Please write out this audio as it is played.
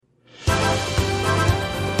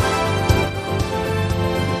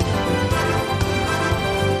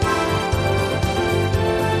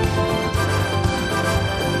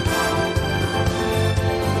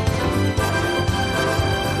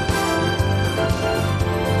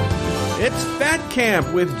It's Fat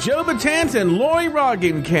Camp with Joe Batance and Lori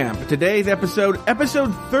Roggenkamp. Today's episode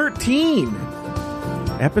 13.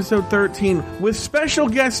 Episode 13 with special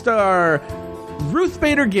guest star Ruth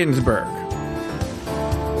Bader Ginsburg.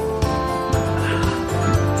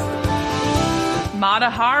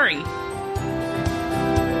 Mata Hari.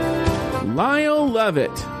 Lyle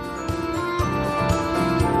Lovett.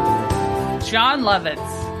 John Lovitz.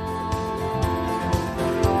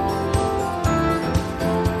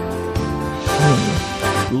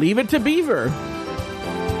 Leave It to Beaver.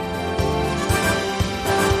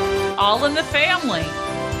 All in the Family.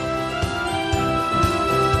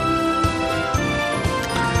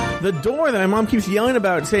 The door that my mom keeps yelling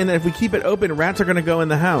about, saying that if we keep it open, rats are going to go in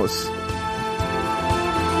the house.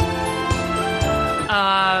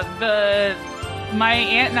 My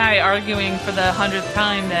aunt and I arguing for the 100th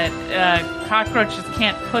time that cockroaches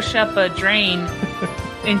can't push up a drain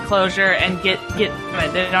enclosure and get they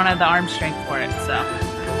don't have the arm strength for it. So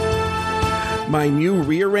my new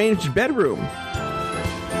rearranged bedroom.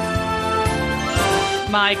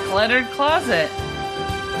 My cluttered closet.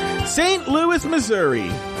 St. Louis, Missouri.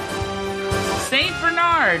 St.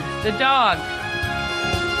 Bernard, the dog.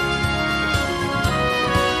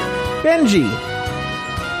 Benji.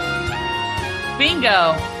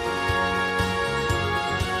 Bingo.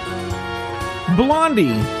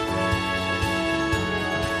 Blondie.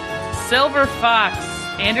 Silver Fox.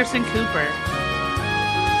 Anderson Cooper.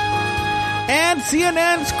 And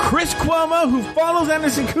CNN's Chris Cuomo, who follows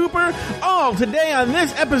Anderson Cooper, all today on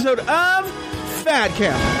this episode of Fat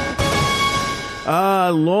Camp.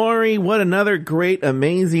 Lori, what another great,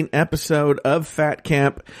 amazing episode of Fat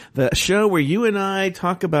Camp, the show where you and I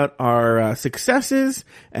talk about our successes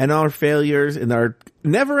and our failures in our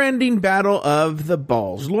never-ending battle of the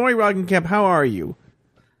balls. Lori Roggenkamp, how are you?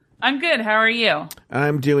 I'm good. How are you?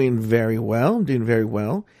 I'm doing very well.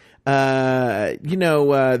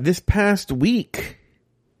 This past week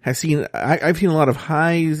I've seen a lot of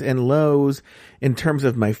highs and lows in terms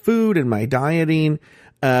of my food and my dieting.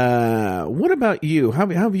 What about you? How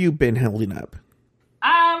have you been holding up?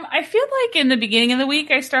 I feel like in the beginning of the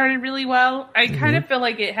week I started really well. I kind of feel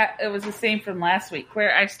like it was the same from last week,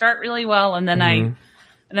 where I start really well and then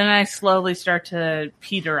I slowly start to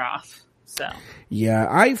peter off. So yeah,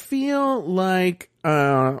 I feel like we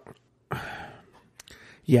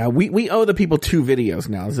owe the people 2 videos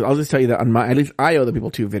now. I'll just tell you that at least I owe the people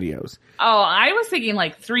 2 videos. Oh, I was thinking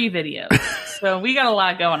like 3 videos. So we got a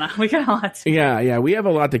lot going on. We got a lot to do. Yeah, we have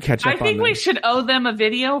a lot to catch up on. I think we should owe them a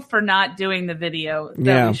video for not doing the video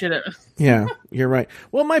that we should have. Yeah, you're right.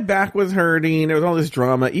 Well, my back was hurting. There was all this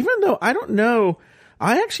drama. Even though, I don't know,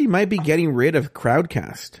 I actually might be getting rid of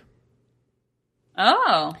Crowdcast.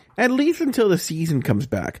 Oh. At least until the season comes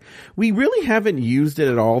back. We really haven't used it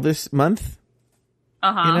at all this month.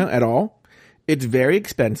 At all. It's very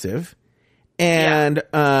expensive. And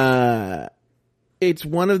it's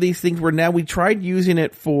one of these things where now we tried using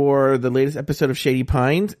it for the latest episode of Shady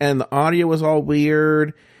Pines, and the audio was all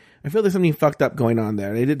weird. I feel there's something fucked up going on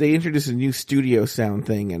there. They introduced a new studio sound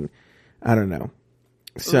thing, and I don't know.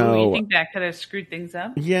 So you think that could have screwed things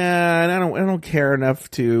up? Yeah, and I don't care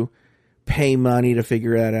enough to pay money to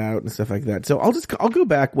figure that out and stuff like that. So I'll go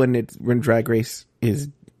back when Drag Race is,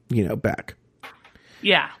 back.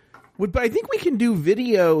 Yeah. But I think we can do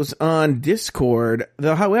videos on Discord.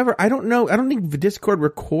 Though, however, I don't know. I don't think Discord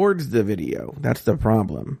records the video. That's the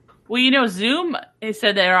problem. Well, Zoom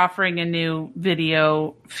said they're offering a new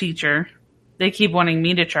video feature. They keep wanting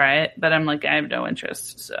me to try it, but I'm like, I have no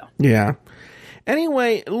interest. So yeah.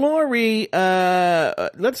 Anyway, Lori,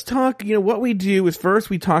 let's talk. What we do is first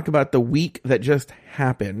we talk about the week that just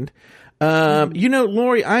happened.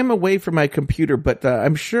 Lori, I'm away from my computer, but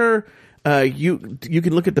I'm sure. You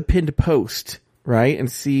can look at the pinned post, right,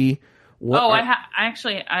 and see what. Oh,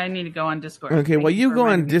 I need to go on Discord. Okay, well, you go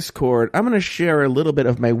on Discord. I'm going to share a little bit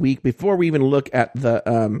of my week before we even look at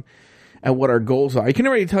the at what our goals are. I can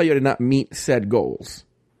already tell you I did not meet said goals,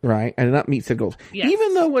 right? I did not meet said goals. Yes.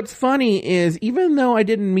 Even though what's funny is, even though I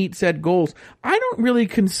didn't meet said goals, I don't really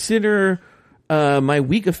consider my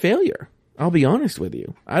week a failure. I'll be honest with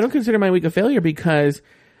you. I don't consider my week a failure because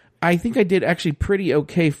I think I did actually pretty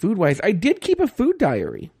okay food-wise. I did keep a food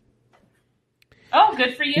diary. Oh,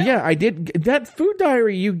 good for you. Yeah, I did. That food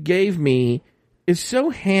diary you gave me is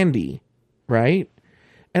so handy, right?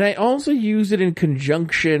 And I also use it in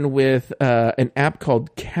conjunction with an app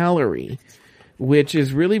called Calorie, which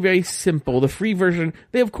is really very simple. The free version,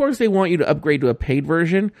 they want you to upgrade to a paid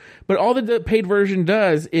version, but all the paid version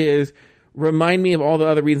does is remind me of all the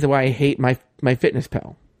other reasons why I hate my Fitness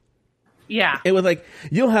Pal. Yeah. It was like,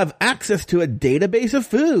 you'll have access to a database of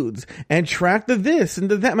foods and track the this and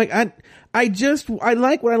the that. I'm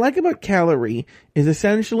like, what I like about Calorie is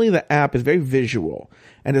essentially the app is very visual,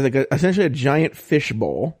 and there's like essentially a giant fish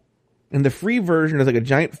bowl, and the free version is like a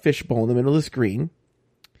giant fish bowl in the middle of the screen,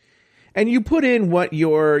 and you put in what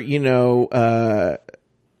your,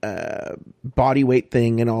 body weight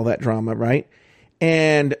thing and all that drama, right?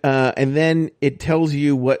 And then it tells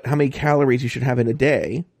you how many calories you should have in a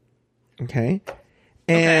day. Okay.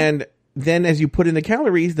 And then as you put in the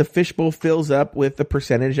calories, the fishbowl fills up with the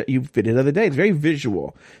percentage that you fit into the day. It's very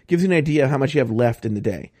visual. Gives you an idea of how much you have left in the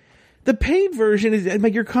day. The paid version is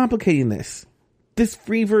like, you're complicating this. This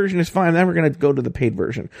free version is fine. Now we're going to go to the paid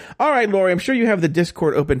version. All right, Lori, I'm sure you have the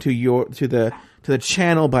Discord open to the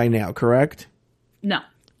channel by now, correct? No.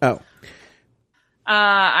 Oh.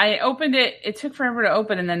 I opened it. It took forever to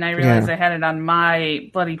open, and then I realized I had it on my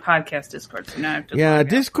bloody podcast Discord. So now I have to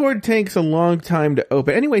Discord takes a long time to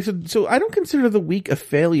open. Anyway, so I don't consider the week a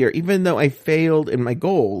failure, even though I failed in my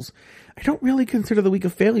goals. I don't really consider the week a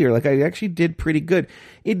failure. Like, I actually did pretty good.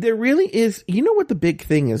 There really is. You know what the big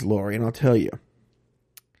thing is, Lori, and I'll tell you.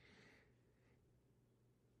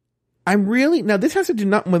 Now this has to do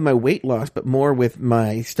not with my weight loss, but more with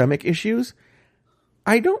my stomach issues.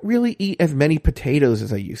 I don't really eat as many potatoes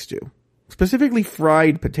as I used to, specifically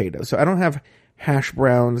fried potatoes. So I don't have hash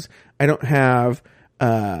browns. I don't have,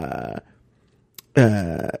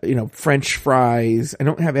 French fries. I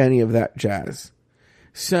don't have any of that jazz.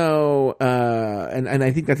 So, and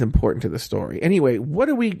I think that's important to the story. Anyway,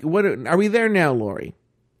 are we there now, Lori?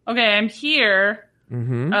 Okay, I'm here.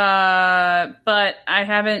 Mm-hmm. But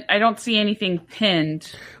I don't see anything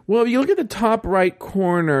pinned. Well, if you look at the top right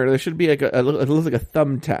corner, there should be like it looks like a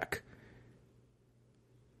thumbtack.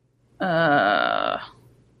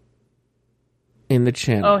 In the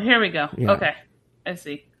channel. Oh, here we go. Yeah. Okay. I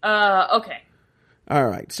see. Okay. All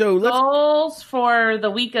right. So goals for the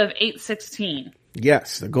week of 8/16.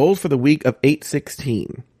 Yes, the goals for the week of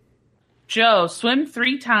 8/16. Joe, swim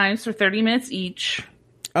 3 times for 30 minutes each.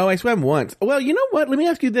 Oh, I swam once. Well, you know what? Let me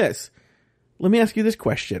ask you this. Let me ask you this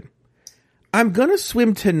question. I'm going to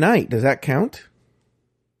swim tonight. Does that count?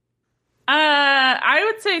 I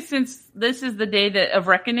would say since this is the day of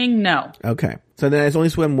reckoning, no. Okay. So then I only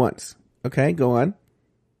swim once. Okay, go on.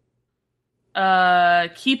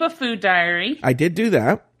 Keep a food diary. I did do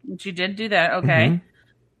that. You did do that. Okay.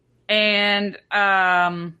 Mm-hmm. And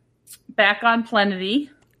back on Plenty.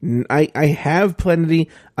 I have Plenty.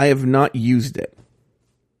 I have not used it.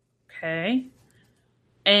 Okay.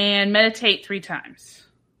 And meditate 3 times.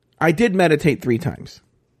 I did meditate 3 times.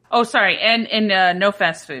 Oh, sorry. And no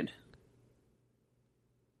fast food.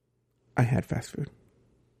 I had fast food.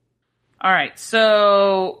 All right.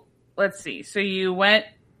 So let's see. So you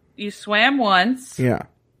swam once. Yeah.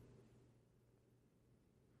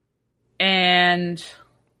 And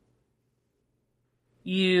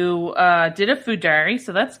you did a food diary.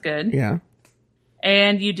 So that's good. Yeah.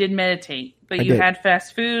 And you did meditate. But you had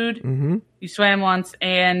fast food, mm-hmm. You swam once,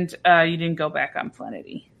 and you didn't go back on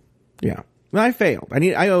Plenty. Yeah. Well, I failed.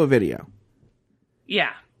 I owe a video.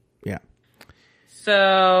 Yeah. Yeah.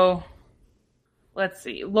 So, let's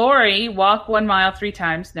see. Lori, walk 1 mile 3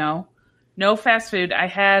 times. No fast food. I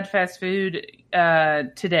had fast food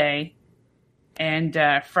today and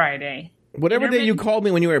Friday. Whatever day you called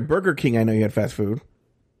me when you were at Burger King, I know you had fast food.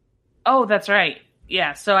 Oh, that's right.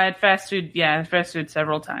 Yeah, so I had fast food. Yeah, I had fast food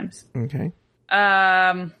several times. Okay.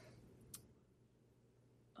 Let's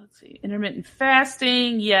see. Intermittent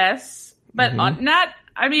fasting, yes. But not,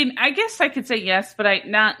 I mean, I guess I could say yes, but I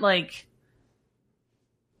don't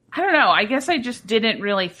know. I guess I just didn't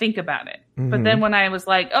really think about it. Mm-hmm. But then when I was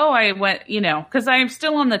like, I went, because I am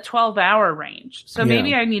still on the 12-hour range. So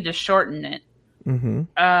maybe I need to shorten it.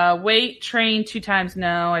 Mm-hmm. Weight train 2 times.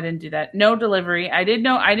 No, I didn't do that. No delivery. I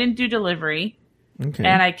didn't do delivery. Okay.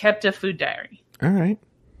 And I kept a food diary. All right.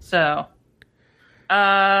 So,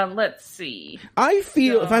 let's see. I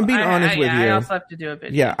feel, if I'm being honest with you. I also have to do a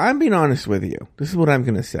bit. Yeah, I'm being honest with you. This is what I'm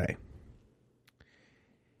going to say.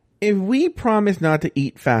 If we promise not to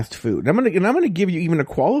eat fast food, I'm going to give you even a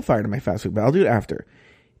qualifier to my fast food, but I'll do it after.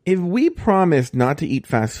 If we promise not to eat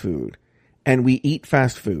fast food and we eat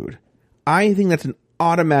fast food, I think that's an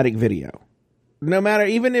automatic video. No matter,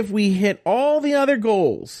 even if we hit all the other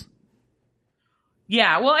goals.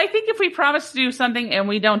 Yeah, well, I think if we promise to do something and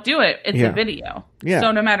we don't do it, it's a video. Yeah.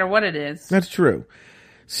 So no matter what it is. That's true.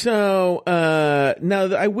 So, now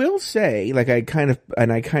I will say, like, I kind of,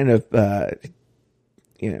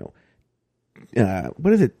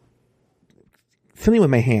 what is it? Something with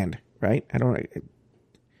my hand, right? I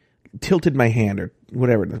tilted my hand or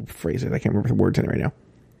whatever the phrase is. I can't remember the words in it right now.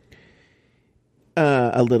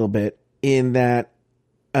 a little bit in that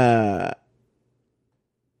I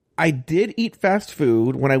did eat fast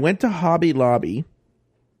food when I went to Hobby Lobby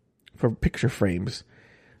for picture frames.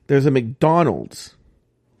 There's a McDonald's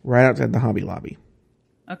right outside the Hobby Lobby.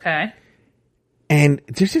 Okay. And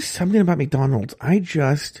there's just something about McDonald's. I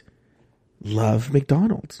just love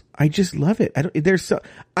McDonald's. I just love it.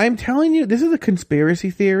 I'm telling you, this is a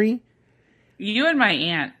conspiracy theory. You and my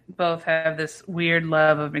aunt both have this weird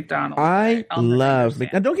love of McDonald's. I love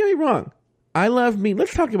McDonald's. Now, don't get me wrong. I love me.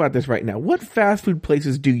 Let's talk about this right now. What fast food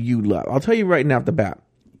places do you love? I'll tell you right now at the bat.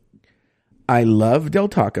 I love Del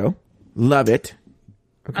Taco. Love it.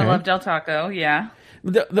 Okay. I love Del Taco. Yeah.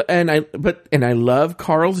 And I love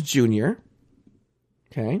Carl's Jr.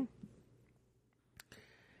 Okay.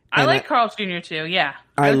 I like Carl's Jr. too. Yeah.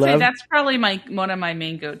 I would say that's probably one of my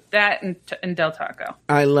main go. That and Del Taco.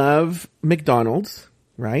 I love McDonald's.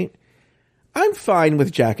 Right. I'm fine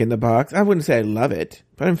with Jack in the Box. I wouldn't say I love it,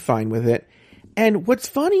 but I'm fine with it. And what's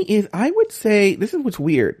funny is I would say, this is what's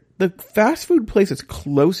weird. The fast food place that's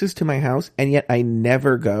closest to my house, and yet I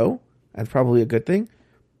never go, that's probably a good thing,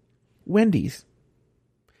 Wendy's.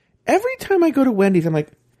 Every time I go to Wendy's, I'm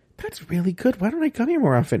like, that's really good. Why don't I come here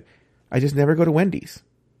more often? I just never go to Wendy's,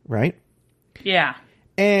 right? Yeah.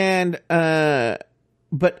 And,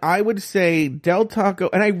 but I would say Del Taco,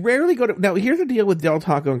 and I rarely go to, now here's the deal with Del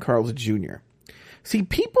Taco and Carl's Jr. See,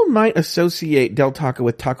 people might associate Del Taco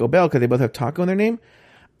with Taco Bell because they both have taco in their name.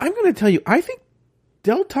 I'm going to tell you, I think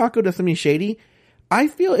Del Taco does something shady. I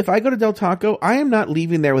feel if I go to Del Taco, I am not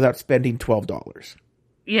leaving there without spending $12.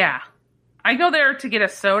 Yeah. I go there to get a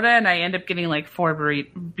soda and I end up getting like 4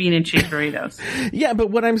 bean and cheese burritos. Yeah,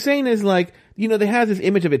 but what I'm saying is like, you know, they have this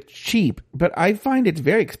image of it cheap, but I find it's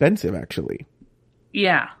very expensive actually.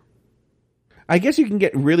 Yeah. I guess you can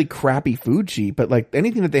get really crappy food cheap, but like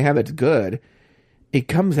anything that they have that's good, it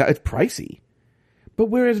comes out, it's pricey. But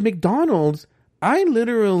whereas McDonald's, I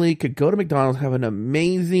literally could go to McDonald's, have an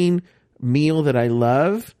amazing meal that I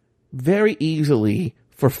love very easily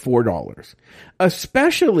for $4.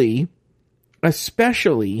 Especially,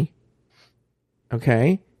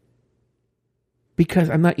 okay, because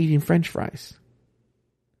I'm not eating French fries.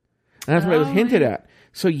 And that's what I was hinted at.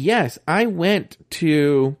 So yes, I went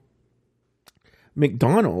to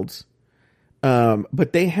McDonald's,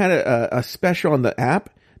 but they had a special on the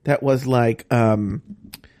app that was like the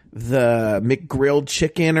McGrilled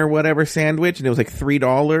chicken or whatever sandwich, and it was like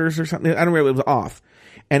 $3 or something. I don't remember, it was off.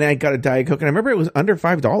 And I got a Diet Coke, and I remember it was under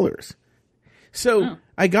 $5. So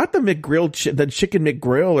I got the McGrill, the chicken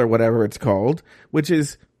McGrill or whatever it's called, which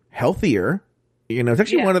is healthier. You know, it's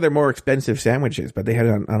actually one of their more expensive sandwiches, but they had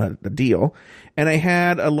it on a deal. And I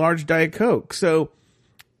had a large Diet Coke. So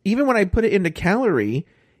even when I put it into calorie,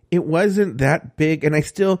 it wasn't that big. And I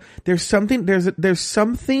still, there's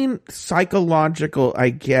something psychological I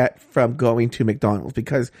get from going to McDonald's,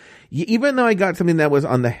 because even though I got something that was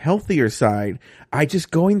on the healthier side, I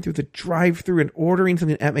just going through the drive-thru and ordering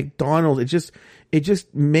something at McDonald's, it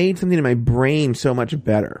just made something in my brain so much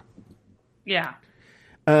better. Yeah.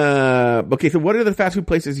 Okay, so what are the fast food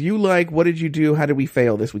places you like? What did you do? How did we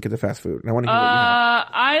fail this week at the fast food? And I want to hear what you have.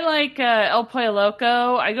 I like El Pollo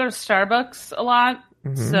Loco. I go to Starbucks a lot.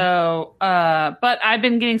 Mm-hmm. So, but I've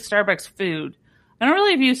been getting Starbucks food. I don't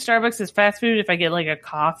really view Starbucks as fast food if I get like a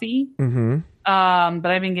coffee. Mm-hmm. But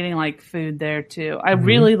I've been getting like food there too. I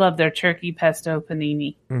really love their turkey pesto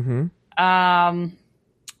panini. Mm-hmm.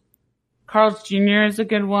 Carl's Jr. is a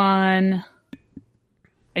good one.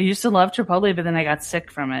 I used to love Chipotle, but then I got sick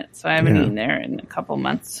from it, so I haven't eaten there in a couple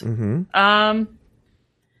months. Mm-hmm.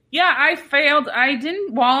 Yeah, I failed. I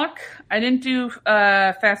didn't walk. I didn't do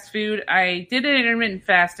fast food. I did intermittent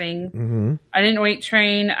fasting. Mm-hmm. I didn't weight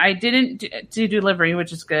train. I didn't do delivery,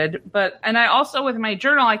 which is good. And I also, with my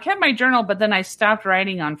journal, I kept my journal, but then I stopped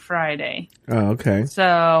writing on Friday. Oh, okay.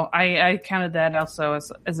 So I counted that also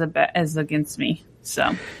as against me.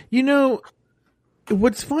 So, you know,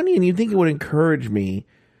 what's funny, and you think it would encourage me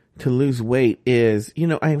to lose weight, is, you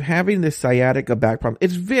know, I'm having this sciatica back problem.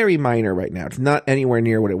 It's very minor right now. It's not anywhere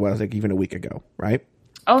near what it was like even a week ago, right?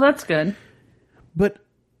 Oh, that's good. But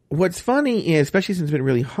what's funny is, especially since it's been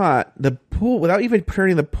really hot, the pool, without even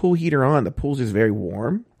turning the pool heater on, the pool's just very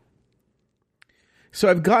warm. So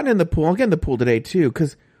I've gotten in the pool. I'll get in the pool today too,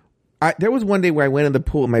 because there was one day where I went in the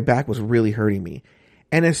pool and my back was really hurting me.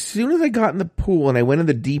 And as soon as I got in the pool and I went in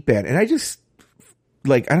the deep end, and I just,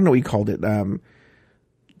 like, I don't know what you called it,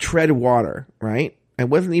 tread water, right? I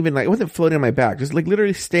wasn't even like, it wasn't floating on my back, just like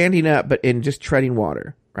literally standing up, but in just treading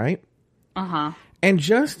water, right? Uh-huh. And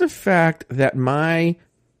just the fact that my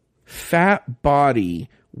fat body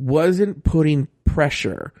wasn't putting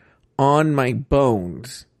pressure on my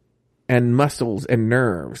bones and muscles and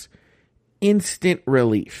nerves. Instant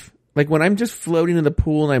relief. Like when I'm just floating in the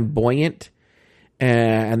pool and I'm buoyant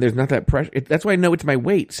and there's not that pressure. That's why I know it's my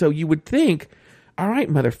weight. So you would think, all right,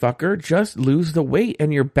 motherfucker, just lose the weight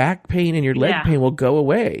and your back pain and your leg pain will go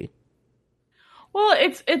away. Well,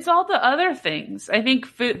 it's all the other things. I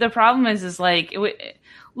think the problem is like,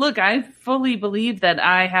 look, I fully believe that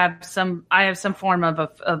I have some form of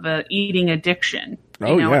a eating addiction.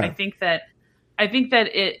 I think that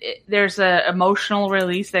there's a emotional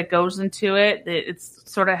release that goes into it.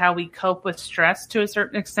 It's sort of how we cope with stress to a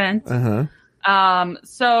certain extent.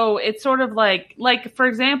 So it's sort of like for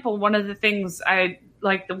example, one of the things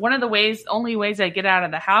only ways I get out of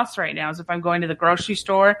the house right now is if I'm going to the grocery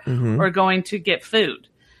store or going to get food.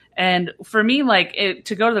 And for me,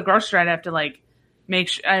 to go to the grocery store, I'd have to make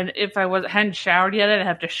sure, if I hadn't showered yet, I'd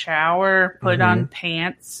have to shower, put on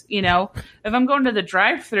pants, If I'm going to the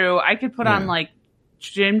drive-thru, I could put on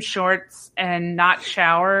gym shorts and not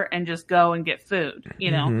shower and just go and get food,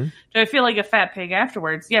 Do I feel like a fat pig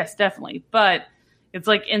afterwards? Yes, definitely. But it's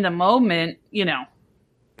like in the moment, Yeah.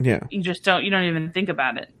 You just don't even think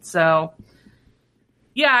about it. So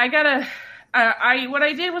yeah, what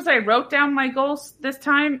I did was I wrote down my goals this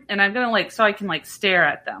time, and I'm going to so I can stare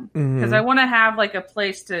at them, because I want to have a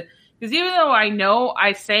place to, because even though I know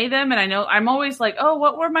I say them and I know, I'm always like, oh,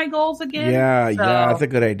 what were my goals again? Yeah. That's a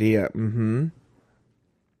good idea.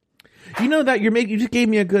 That you just gave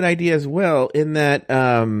me a good idea as well, in that,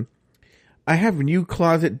 I have new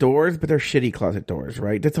closet doors, but they're shitty closet doors,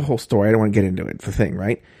 right? That's a whole story. I don't want to get into it. It's a thing,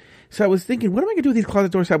 right? So I was thinking, what am I going to do with these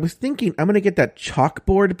closet doors? So I was thinking, I'm going to get that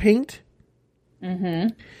chalkboard paint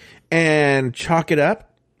and chalk it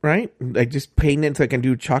up, right? Just paint it so I can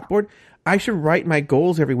do chalkboard. I should write my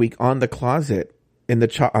goals every week on the closet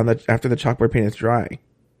after the chalkboard paint is dry.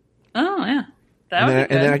 Oh yeah, that would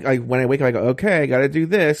be good. And then when I wake up, I go, okay, I got to do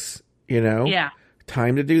this. Yeah.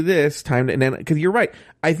 Time to do this, and then, because you're right.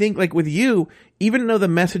 I think with you, even though the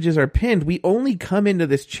messages are pinned, we only come into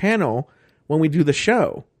this channel when we do the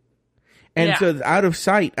show. And so it's out of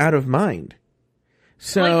sight, out of mind.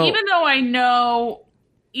 So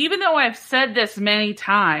even though I've said this many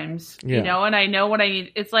times, and I know what I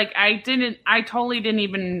need, it's I totally didn't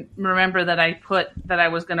even remember that I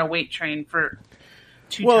was going to weight train for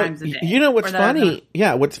 2 times a day. You know what's funny?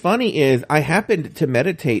 What's funny is I happened to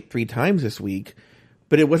meditate 3 times this week,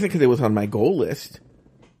 but it wasn't because it was on my goal list.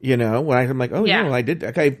 When I'm like, I did.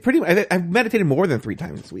 I've meditated more than 3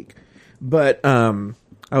 times this week, but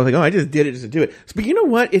I was like, I just did it just to do it. But you know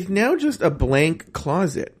what? It's now just a blank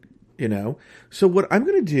closet. So what I'm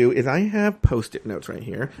going to do is I have Post-it notes right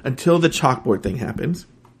here until the chalkboard thing happens.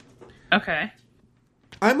 Okay.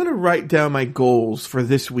 I'm going to write down my goals for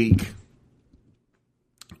this week.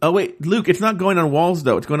 Oh, wait, Luke, it's not going on walls,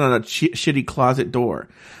 though. It's going on a shitty closet door.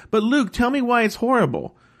 But, Luke, tell me why it's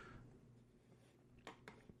horrible.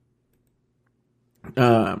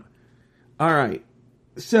 All right.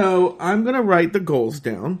 So, I'm going to write the goals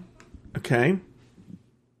down. Okay?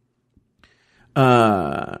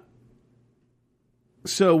 So,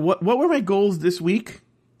 what were my goals this week,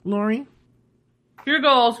 Lori? Your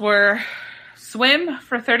goals were swim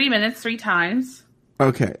for 30 minutes 3 times.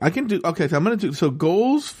 Okay, I can do. Okay, so I'm going to do. So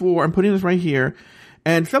goals for. I'm putting this right here,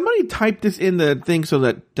 and somebody type this in the thing so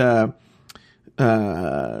that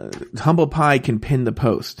Humble Pie can pin the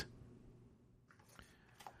post.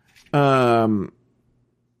 So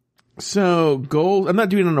goals. I'm not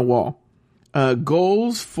doing it on the wall.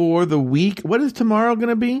 Goals for the week. What is tomorrow going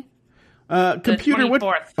to be? Computer. What?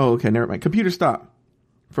 Oh, okay. Never mind. Computer stop.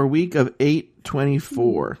 For week of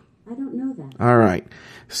 8/24. I don't know that. All right.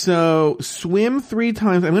 So swim 3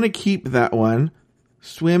 times. I'm going to keep that one.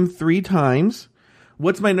 Swim 3 times.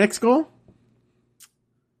 What's my next goal?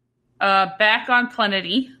 Back on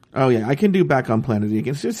Plenity. Oh yeah, I can do back on Plenity.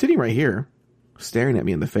 It's just sitting right here, staring at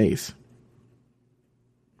me in the face.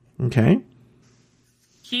 Okay.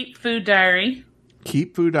 Keep Food Diary.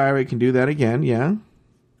 Keep Food Diary. Can do that again. Yeah.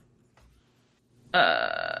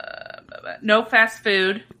 No fast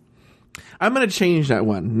food. I'm going to change that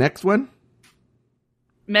one. Next one.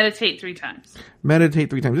 Meditate 3 times. Meditate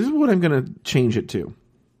 3 times. This is what I'm going to change it to.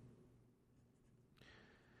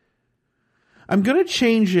 I'm going to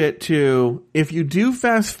change it to, if you do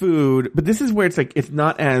fast food, but this is where it's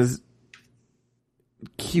not as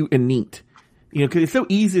cute and neat. Because it's so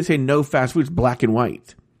easy to say no fast food. It's black and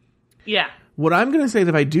white. Yeah. What I'm going to say is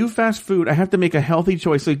if I do fast food, I have to make a healthy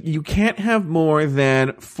choice. So you can't have more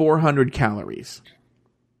than 400 calories.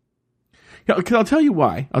 Because I'll tell you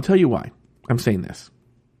why. I'm saying this.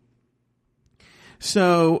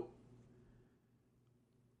 So,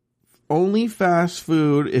 only fast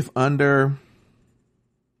food if under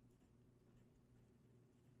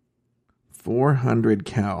 400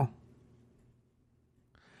 cal.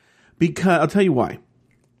 Because I'll tell you why.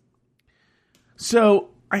 So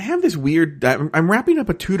I have this weird, I'm wrapping up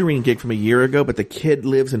a tutoring gig from a year ago, but the kid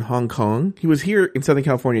lives in Hong Kong. He was here in Southern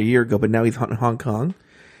California a year ago, but now he's in Hong Kong.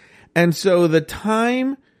 And so the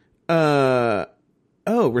time,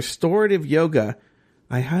 restorative yoga.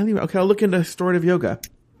 I'll look into restorative yoga.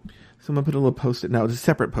 So I'm going to put a little post-it now. It's a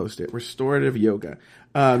separate post-it. Restorative yoga.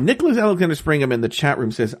 Nicholas Alexander Springham in the chat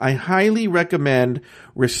room says, I highly recommend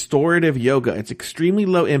restorative yoga. It's extremely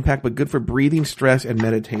low impact, but good for breathing, stress, and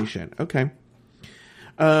meditation. Okay.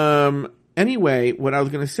 Anyway, what I was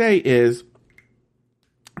going to say is,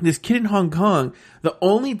 this kid in Hong Kong, the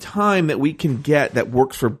only time that we can get that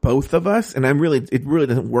works for both of us, and it really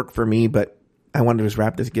doesn't work for me, but I wanted to just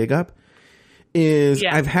wrap this gig up, is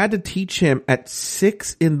I've had to teach him at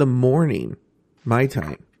 6 a.m, my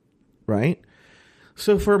time, right?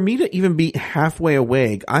 So for me to even be halfway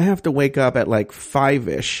awake, I have to wake up at like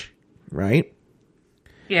 5-ish, right?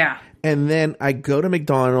 Yeah. And then I go to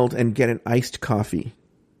McDonald's and get an iced coffee.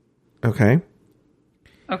 Okay?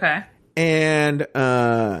 Okay. And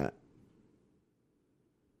I'm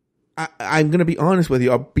going to be honest with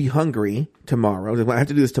you. I'll be hungry tomorrow. I have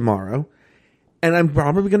to do this tomorrow. And I'm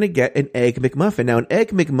probably going to get an Egg McMuffin. Now, an Egg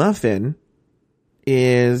McMuffin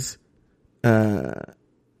is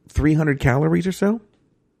 300 calories or so.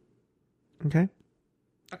 Okay?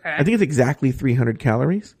 Okay. I think it's exactly 300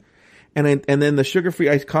 calories. And then the sugar-free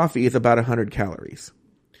iced coffee is about 100 calories.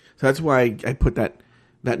 So that's why I put that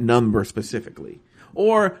number specifically.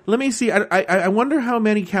 Or let me see. I wonder how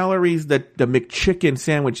many calories that the McChicken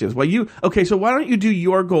sandwich is. Well, so why don't you do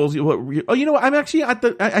your goals? You know what? I'm actually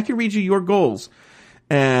I can read you your goals,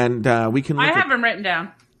 and we can. I have them written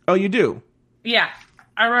down. Oh, you do? Yeah,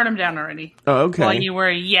 I wrote them down already. Oh, okay. While you were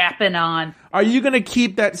yapping on. Are you going to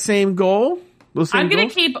keep that same goal? I'm going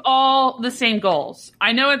to keep all the same goals.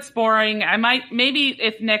 I know it's boring. I might maybe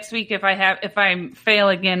if next week if I fail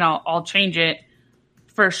again, I'll change it.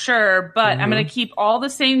 For sure, but I'm going to keep all the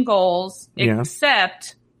same goals,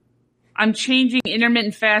 except I'm changing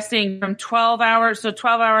intermittent fasting from 12 hours, so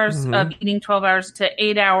 12 hours of eating, 12 hours to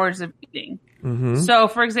 8 hours of eating. So,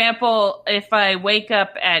 for example, if I wake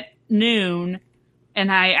up at noon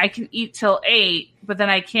and I can eat till 8, but then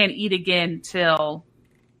I can't eat again till,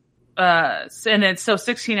 and it's so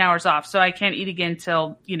 16 hours off, so I can't eat again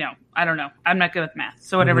till, I don't know. I'm not good with math,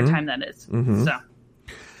 so whatever time that is. So.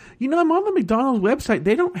 I'm on the McDonald's website.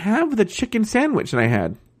 They don't have the chicken sandwich that I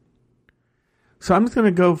had. So I'm just going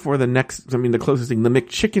to go for the closest thing, the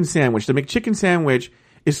McChicken sandwich. The McChicken sandwich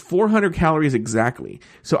is 400 calories exactly.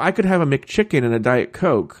 So I could have a McChicken and a Diet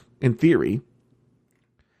Coke, in theory,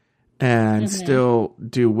 and still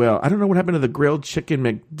do well. I don't know what happened to the grilled chicken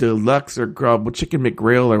McDeluxe or chicken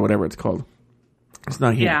McGrill or whatever it's called. It's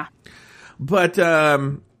not here. Yeah. But,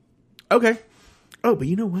 okay. Oh, but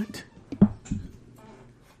you know what?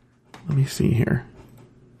 Let me see here.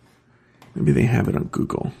 Maybe they have it on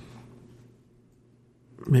Google.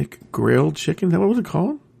 McGrilled chicken? Is that what was it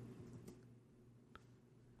called?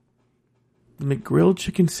 The McGrilled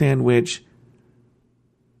chicken sandwich.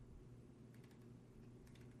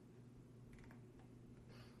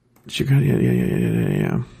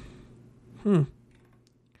 Yeah. I'm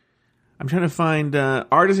trying to find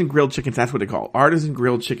artisan grilled chickens. That's what they call artisan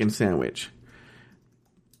grilled chicken sandwich.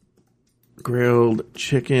 Grilled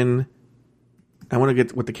chicken. I want to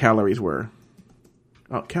get what the calories were.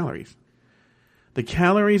 Oh, calories. The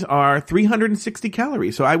calories are 360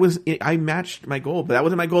 calories. So I matched my goal, but that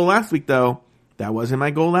wasn't my goal last week, though. That wasn't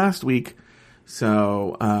my goal last week.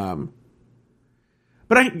 So,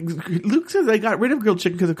 but Luke says I got rid of grilled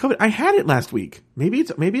chicken because of COVID. I had it last week. Maybe it's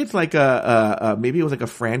like maybe it was like a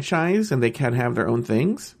franchise and they can have their own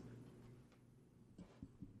things.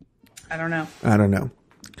 I don't know.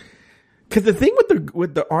 Because the thing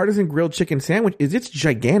with the artisan grilled chicken sandwich is it's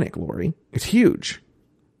gigantic, Lori. It's huge.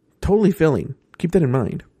 Totally filling. Keep that in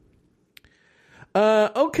mind.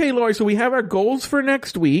 Okay, Lori, so we have our goals for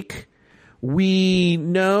next week. We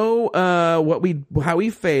know how we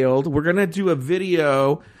failed. We're going to do a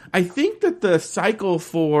video. I think that the cycle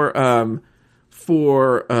for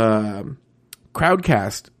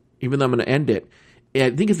Crowdcast, even though I'm going to end it, I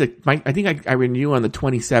think I renew on the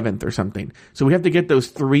 27th or something. So we have to get those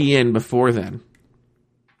 3 in before then.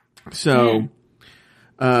 So,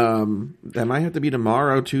 that might have to be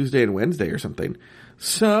tomorrow, Tuesday, and Wednesday or something.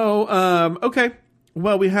 So, okay.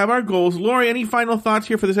 Well, we have our goals. Lori, any final thoughts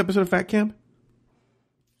here for this episode of Fat Camp?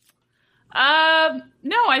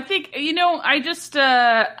 No, I think, I just,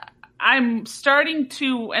 I'm starting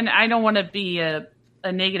to, and I don't want to be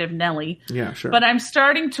a negative Nelly. Yeah, sure. But I'm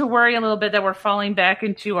starting to worry a little bit that we're falling back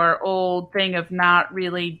into our old thing of not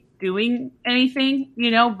really doing anything,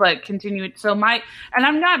 but continuing. And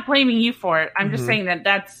I'm not blaming you for it. I'm just saying that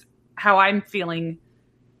that's how I'm feeling,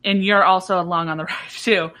 and you're also along on the ride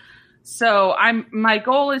too. So my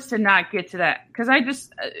goal is to not get to that, because I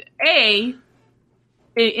just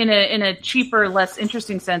in a cheaper, less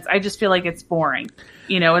interesting sense, I just feel like it's boring.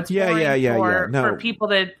 It's boring for people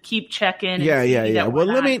to keep checking. Yeah. Well,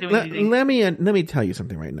 let me tell you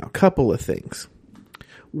something right now. Couple of things.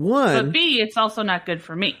 One, but B, it's also not good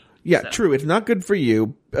for me. Yeah, true. It's not good for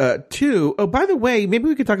you. Two, oh, by the way, maybe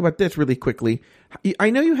we could talk about this really quickly.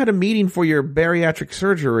 I know you had a meeting for your bariatric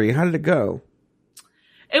surgery. How did it go?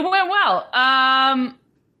 It went well.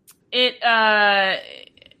 It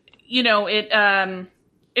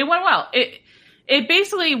went well. It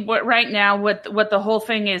basically, right now, what the whole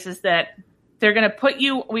thing is that they're going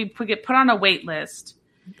to we get put on a wait list,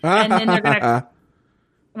 and then they're going to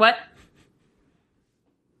what?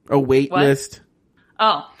 A wait list.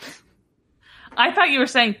 Oh, I thought you were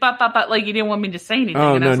saying but like you didn't want me to say anything.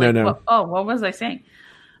 Oh, no. What was I saying?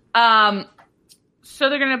 So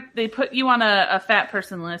they put you on a fat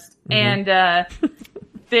person list, and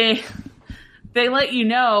they let you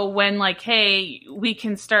know when, like, hey, we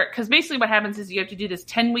can start, because basically what happens is you have to do this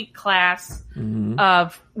 10-week class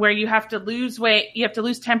of where you have to lose weight. You have to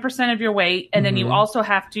lose 10% of your weight, and then you also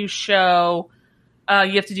have to show.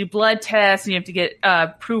 You have to do blood tests, and you have to get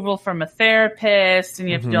approval from a therapist, and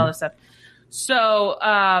you have to do all this stuff.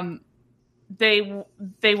 So they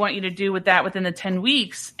want you to do with that within the 10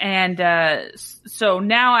 weeks. And so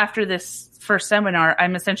now after this first seminar,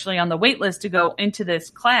 I'm essentially on the wait list to go into this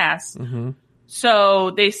class.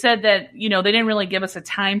 So they said that, they didn't really give us a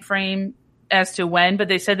time frame as to when, but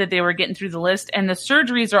they said that they were getting through the list. And the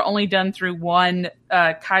surgeries are only done through one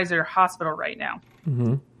Kaiser hospital right now.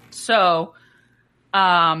 So...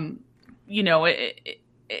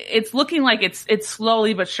 it's looking like it's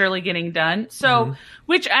slowly but surely getting done. So,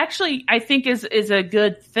 which actually I think is a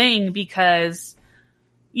good thing, because,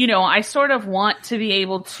 I sort of want to be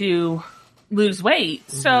able to lose weight.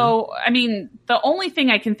 So, I mean, the only thing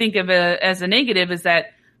I can think of as a negative is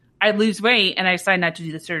that I lose weight and I decide not to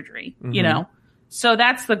do the surgery, So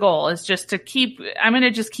that's the goal, is just I'm going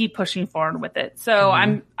to just keep pushing forward with it. So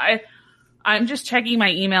I'm just checking my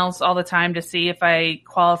emails all the time to see if I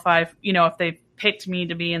qualify, if they picked me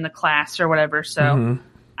to be in the class or whatever. So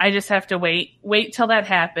I just have to wait till that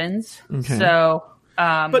happens. Okay. So,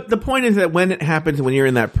 but the point is that when it happens, when you're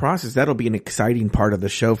in that process, that'll be an exciting part of the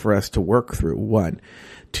show for us to work through. One,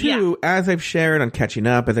 two, as I've shared on Catching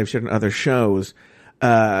Up, as I've shared on other shows,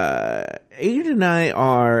 Aiden and I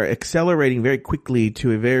are accelerating very quickly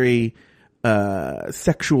to a very,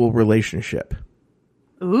 sexual relationship.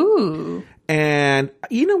 Ooh. And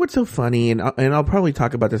you know what's so funny, and I'll probably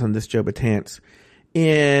talk about this on This Joe Batance,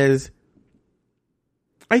 is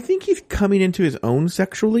I think he's coming into his own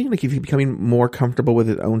sexually, like he's becoming more comfortable with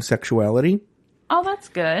his own sexuality. Oh, that's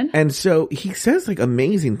good. And so he says like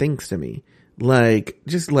amazing things to me,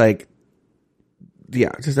 just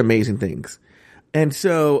amazing things. And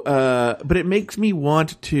so, but it makes me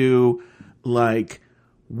want to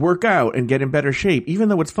work out and get in better shape, even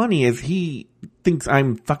though what's funny is he thinks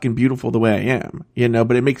I'm fucking beautiful the way I am,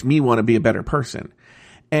 but it makes me want to be a better person.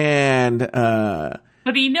 And,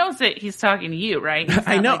 but he knows that he's talking to you, right?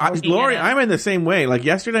 I know. Lori, I'm in the same way. Like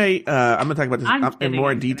yesterday, I'm going to talk about this in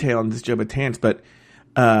more detail on This Joe Batance, but,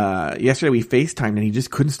 yesterday we FaceTimed and he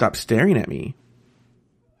just couldn't stop staring at me.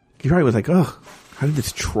 He probably was like, oh, how did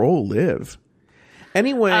this troll live?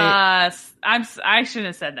 Anyway, I shouldn't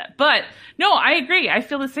have said that, but no, I agree. I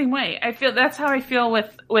feel the same way. That's how I feel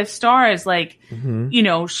with Star, is I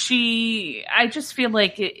just feel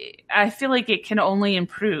like it can only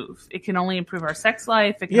improve. It can only improve our sex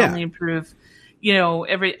life. It can only improve,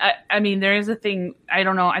 I mean, there is a thing, I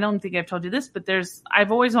don't know. I don't think I've told you this, but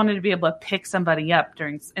I've always wanted to be able to pick somebody up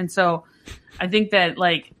and so I think that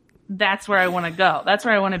that's where I want to go. That's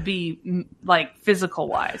where I want to be, physical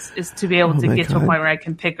wise, is to be able to get to a point where I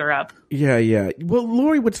can pick her up. Yeah. Well,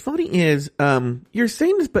 Lori, what's funny is, you're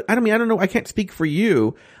saying this, but I don't know. I can't speak for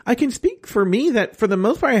you. I can speak for me that for the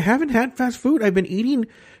most part, I haven't had fast food. I've been eating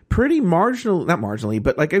pretty not marginally,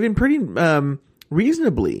 but I've been pretty,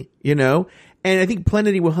 reasonably, and I think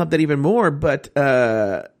Plenty will help that even more. But,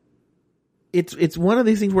 it's one of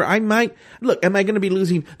these things where am I going to be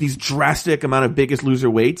losing these drastic amount of Biggest Loser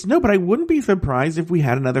weights? No, but I wouldn't be surprised if we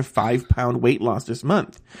had another 5-pound weight loss this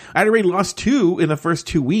month. I'd already lost 2 in the first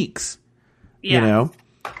 2 weeks,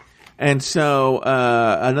 And so,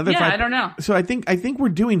 another. Yeah, I don't know. So I think we're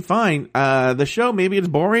doing fine. The show, maybe it's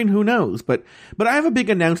boring. Who knows? But I have a big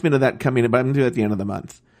announcement of that coming, but I'm going to do it at the end of the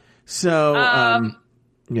month. So,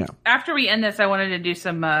 yeah. After we end this, I wanted to do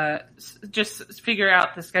some, just figure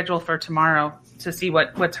out the schedule for tomorrow to see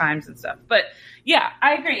what times and stuff. But yeah,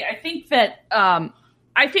 I agree. I think that, I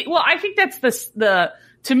think that's the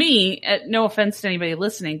to me, no offense to anybody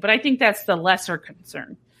listening, but I think that's the lesser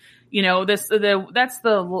concern. You know, that's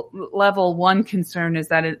the level one concern, is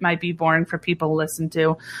that it might be boring for people to listen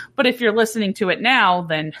to. But if you're listening to it now,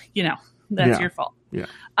 then, you know, that's your fault. Yeah.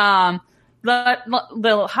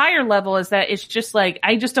 The higher level is that it's just like,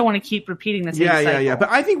 I just don't want to keep repeating the same cycle. Yeah. But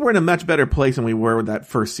I think we're in a much better place than we were with that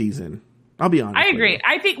first season. I'll be honest. I agree.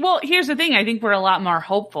 I think, well, here's the thing. I think we're a lot more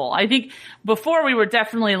hopeful. I think before we were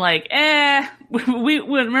definitely like, we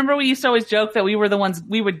remember we used to always joke that we were the ones,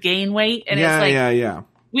 we would gain weight. And it's like, yeah.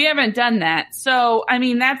 We haven't done that. So, I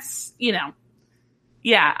mean, that's, you know,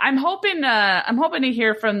 yeah, I'm hoping to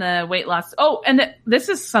hear from the weight loss. Oh, and this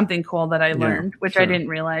is something cool that I learned, which I didn't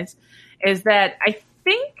realize, is that I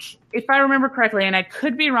think, if I remember correctly, and I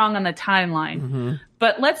could be wrong on the timeline,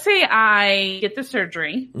 but let's say I get the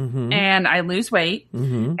surgery and I lose weight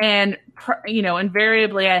and, you know,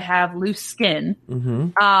 invariably I have loose skin.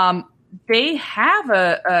 They have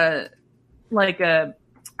a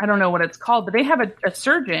I don't know what it's called, but they have a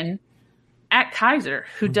surgeon at Kaiser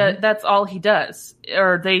who does, that's all he does.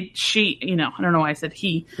 Or you know, I don't know why I said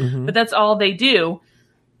he, but that's all they do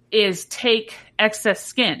is take excess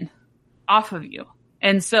skin off of you.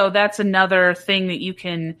 And so that's another thing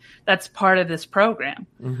that that's part of this program.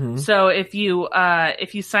 So if you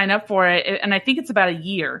sign up for it, and I think it's about a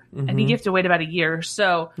year, I think you have to wait about a year.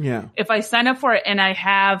 So if I sign up for it and I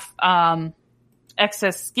have,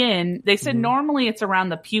 excess skin, they said normally it's around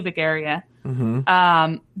the pubic area.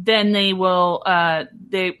 Then they will, I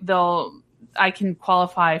can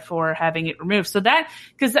qualify for having it removed. So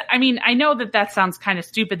because I mean, I know that sounds kind of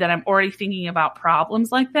stupid that I'm already thinking about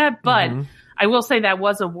problems like that, but I will say that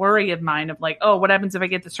was a worry of mine of like, oh, what happens if I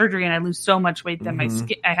get the surgery and I lose so much weight that my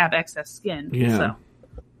skin, I have excess skin. Yeah. So.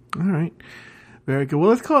 All right. Very good. Well,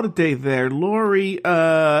 let's call it a day there. Lori,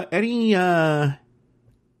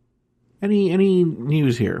 any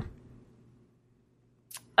news here?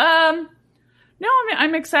 No,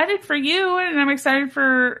 I'm excited for you, and I'm excited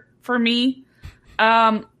for me.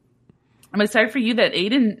 I'm excited for you that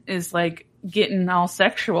Aiden is like getting all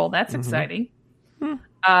sexual. That's exciting.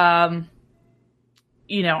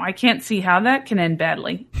 You know, I can't see how that can end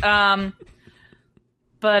badly. But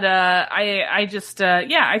I just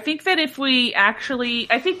I think that if we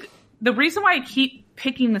actually, I think the reason why I keep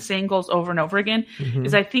picking the same goals over and over again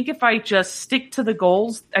is I think if I just stick to the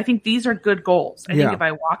goals, I think these are good goals. I think if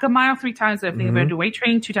I walk a mile 3 times, I think if I do weight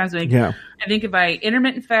training 2 times a week, I think if I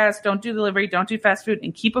intermittent fast, don't do delivery, don't do fast food,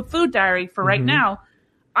 and keep a food diary for right now,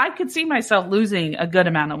 I could see myself losing a good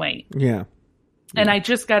amount of weight. Yeah. And I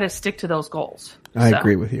just got to stick to those goals. I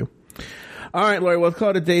agree with you. All right, Lori, let's call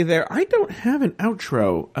it a day there. I don't have an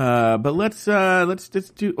outro, but let's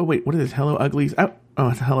just do. Oh wait, what is this? Hello, Uglies. Oh,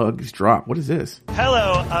 it's a Hello Uglies drop. What is this?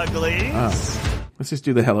 Hello, Uglies. Let's just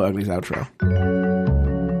do the Hello Uglies outro.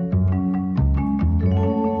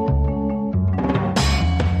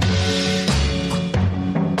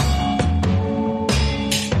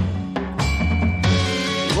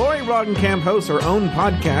 Lori Roggenkamp hosts her own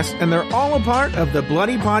podcast, and they're all a part of the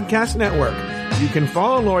Bloody Podcast Network. You can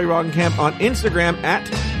follow Lori Roggenkamp on Instagram at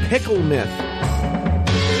Pickle Myth.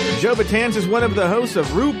 Joe Batance is one of the hosts of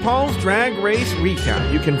RuPaul's Drag Race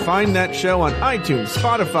Recap. You can find that show on iTunes,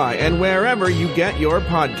 Spotify, and wherever you get your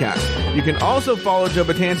podcasts. You can also follow Joe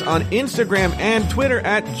Batance on Instagram and Twitter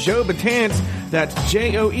at Joe Batance. That's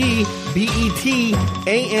JoeBetance.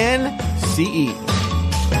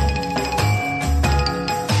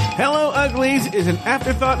 Hello Uglies is an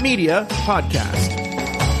Afterthought Media podcast.